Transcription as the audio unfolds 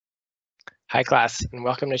Hi class, and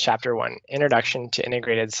welcome to Chapter 1, Introduction to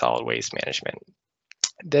Integrated Solid Waste Management.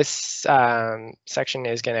 This section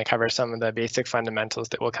is going to cover some of the basic fundamentals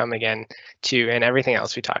that will come again to and everything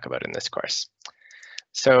else we talk about in this course.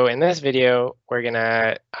 So in this video, we're going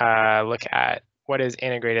to look at what is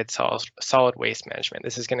integrated solid waste management.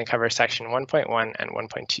 This is going to cover section 1.1 and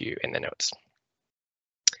 1.2 in the notes.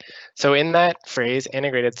 So in that phrase,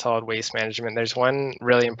 integrated solid waste management, there's one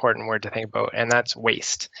really important word to think about, and that's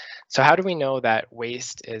waste. So how do we know that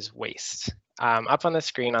waste is waste? Up on the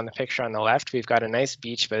screen on the picture on the left, we've got a nice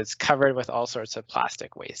beach, but it's covered with all sorts of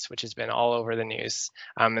plastic waste, which has been all over the news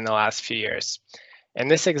in the last few years. In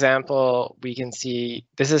this example, we can see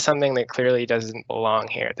this is something that clearly doesn't belong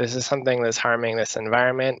here. This is something that's harming this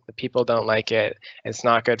environment. The people don't like it. It's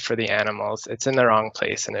not good for the animals. It's in the wrong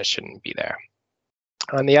place and it shouldn't be there.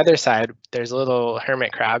 On the other side, there's a little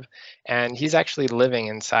hermit crab, and he's actually living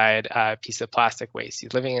inside a piece of plastic waste.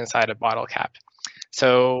 He's living inside a bottle cap.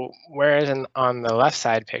 So whereas on the left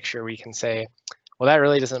side picture, we can say, well, that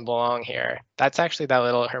really doesn't belong here. That's actually that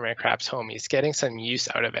little hermit crab's home. He's getting some use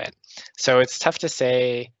out of it. So it's tough to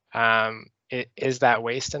say, is that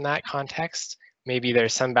waste in that context? Maybe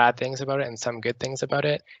there's some bad things about it and some good things about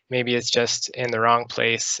it. Maybe it's just in the wrong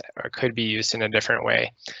place or could be used in a different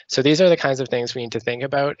way. So these are the kinds of things we need to think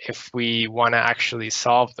about if we want to actually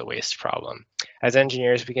solve the waste problem. As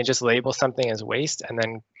engineers, we can just label something as waste and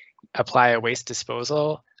then apply a waste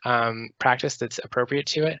disposal practice that's appropriate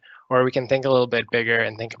to it, or we can think a little bit bigger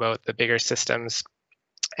and think about the bigger systems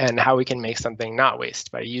and how we can make something not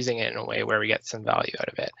waste by using it in a way where we get some value out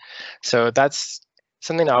of it. So that's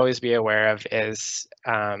something to always be aware of is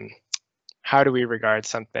how do we regard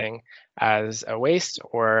something as a waste,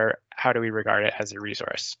 or how do we regard it as a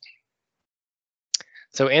resource?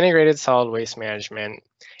 So integrated solid waste management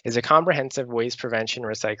is a comprehensive waste prevention,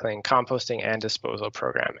 recycling, composting, and disposal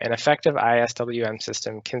program. An effective ISWM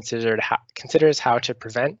system considers how to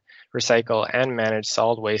prevent, recycle, and manage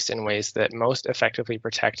solid waste in ways that most effectively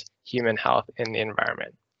protect human health in the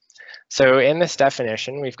environment. So in this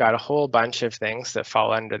definition, we've got a whole bunch of things that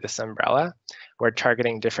fall under this umbrella. We're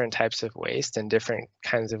targeting different types of waste and different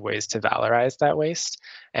kinds of ways to valorize that waste.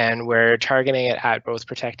 And we're targeting it at both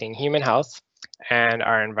protecting human health and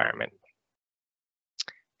our environment.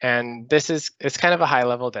 And it's kind of a high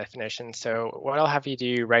level definition. So what I'll have you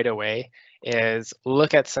do right away is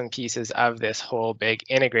look at some pieces of this whole big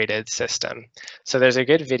integrated system. So there's a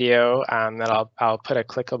good video that I'll put a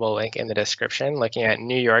clickable link in the description looking at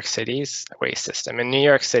New York City's waste system. In New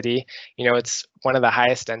York City, you know, it's one of the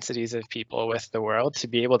highest densities of people with the world. To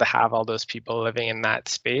be able to have all those people living in that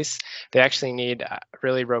space, they actually need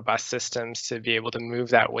really robust systems to be able to move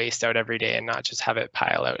that waste out every day and not just have it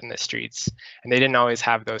pile out in the streets. And they didn't always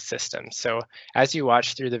have those systems. So as you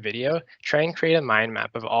watch through the video, try and create a mind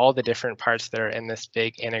map of all the different parts that are in this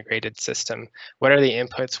big integrated system. What are the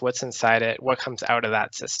inputs? What's inside it? What comes out of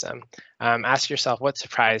that system? Ask yourself what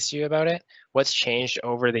surprised you about it? What's changed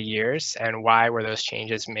over the years and why were those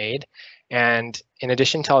changes made? And in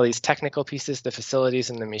addition to all these technical pieces, the facilities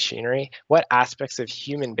and the machinery, what aspects of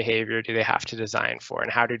human behavior do they have to design for, and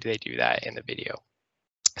how do they do that in the video?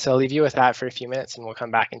 So I'll leave you with that for a few minutes and we'll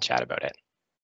come back and chat about it.